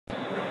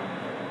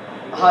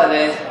Hi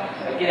there.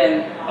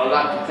 Again, I would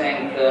like to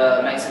thank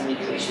Maximum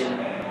Nutrition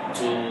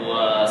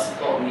to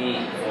support me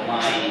for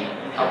my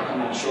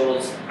upcoming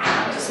shows.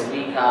 I'm just a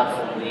week out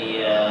from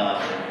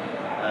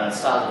the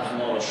Stars of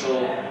Tomorrow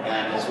show,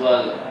 and as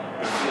well,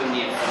 they're giving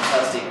me a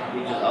fantastic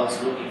videos. I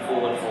was looking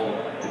forward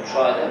to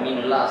try the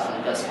amino last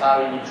and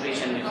Gaspari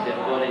Nutrition, which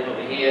they've got it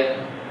over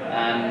here,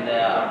 and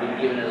I've been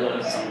given as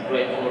well some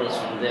great orders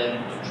from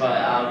them to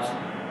try out.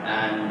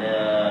 And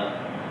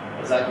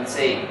as I can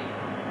say,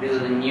 these are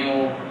the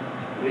new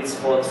rich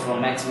sports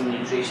from Maximum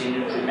Nutrition,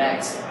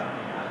 NutriMax,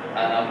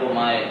 and I've got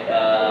my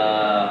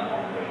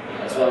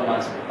as well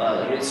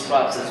my rich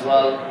straps as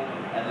well,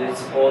 and rich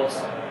sports,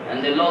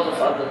 and there are lots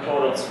of other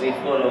products we've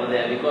got over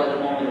there. We've got at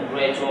the moment a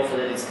great offer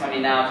that is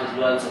coming out as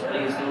well, so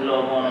please do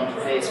log on onto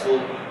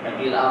Facebook,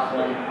 Nabil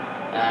Athman,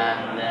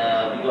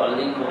 and we've got a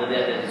link over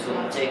there that is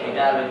going to take you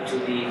direct to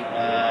the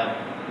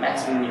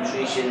Maximum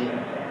Nutrition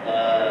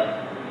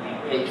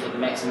page for the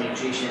Maximum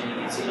Nutrition. You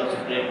can see lots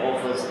of great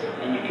offers,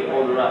 and you can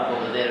order up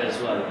over there as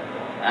well,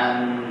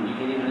 and you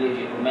can even leave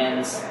your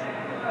comments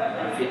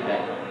and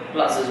feedback.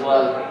 Plus as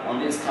well, on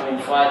this coming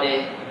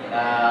Friday,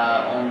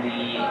 on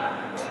the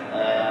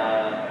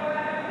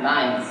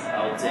 9th,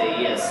 I would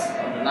say, yes,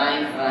 on the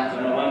 9th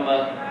of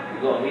November, we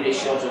got a video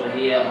shot over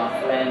here,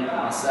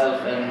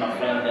 myself and my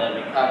friend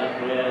Ricardo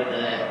Pereira,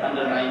 the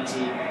under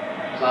 90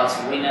 class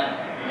winner,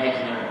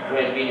 making a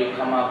great video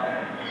come up,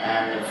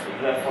 and the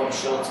great photo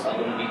shots are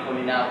going to be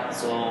coming up,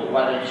 so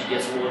why don't you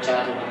just watch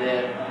out over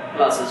there.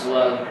 Plus as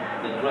well,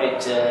 the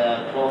great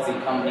clothing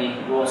company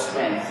Raw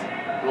Strength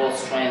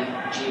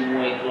Gym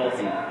Wear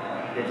Clothing,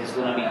 that is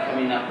going to be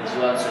coming up as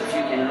well. So if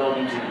you can log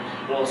into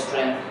Raw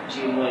Strength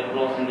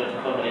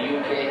gymwearclothing.co.uk,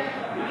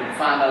 you can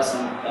find out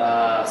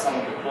some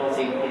of the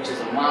clothing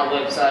pictures on my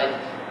website,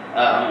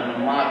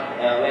 on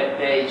my web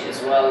page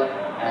as well,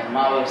 and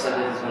my website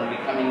that is going to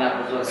be coming up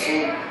as well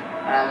soon.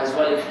 And as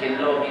well, if you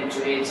can log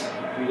into it,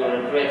 we've got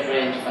a great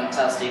range,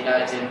 fantastic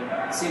item,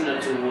 similar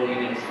to what you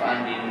can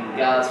find in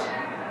Gas,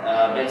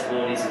 Better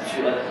Bodies, and a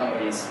few other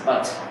companies.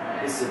 But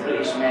this is a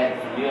British made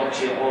from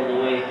Yorkshire all the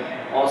way,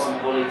 awesome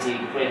quality,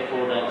 great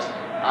product.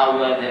 I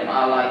wear them,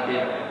 I like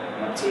them.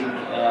 My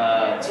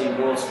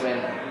team Raw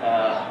Strength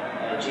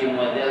Gym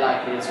Wear, they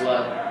like it as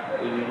well.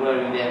 We'll be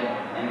wearing them,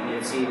 and you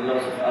can see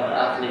lots of other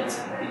athletes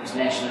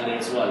internationally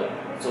as well.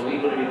 So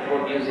we're going to be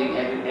producing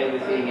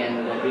everything,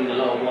 and we're doing a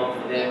lot of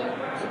work for them.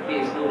 So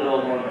please do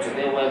log on to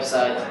their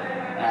website,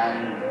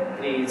 and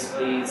please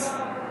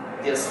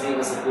just leave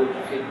us a good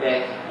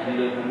feedback and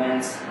your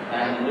comments.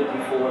 And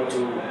looking forward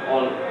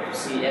to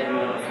see every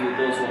one of you,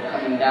 those who are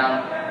coming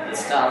down the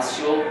Stars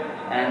show,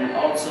 and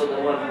also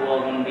the one who are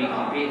going to be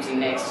competing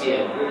next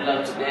year. Good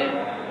luck to them.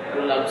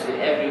 Good luck to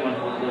everyone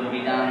who is going to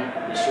be down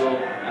the show,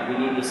 and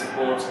we need your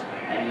support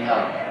and your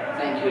help.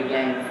 Thank you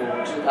again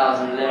for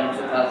 2011,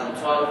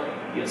 2012.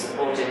 You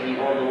supported me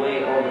all the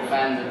way, all the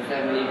fans and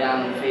family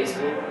down on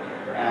Facebook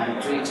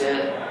and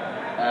Twitter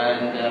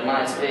and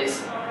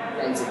MySpace.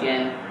 Thanks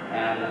again.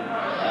 And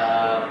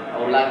I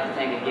would like to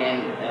thank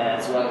again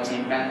as well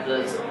Team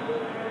Panthers,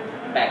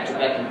 Back to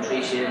Back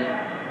Nutrition,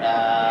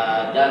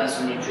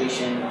 Dinosaur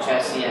Nutrition,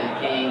 Chassis and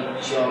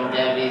King, Sean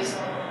Davies,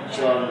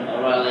 Sean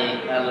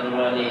O'Reilly, Alan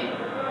O'Reilly,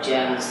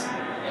 James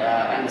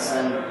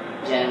Anderson,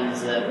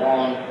 James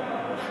Bond,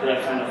 a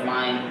great friend of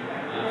mine,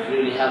 who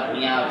really helped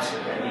me out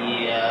at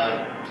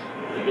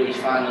the British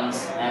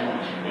Finance and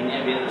in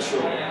every other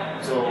show.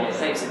 So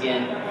thanks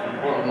again from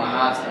the bottom of my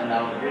heart, and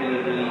I would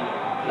really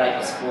like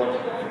to support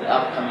the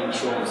upcoming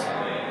shows.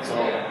 So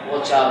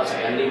watch out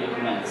and leave the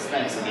comments.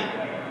 Thanks again.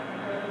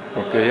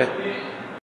 Okay.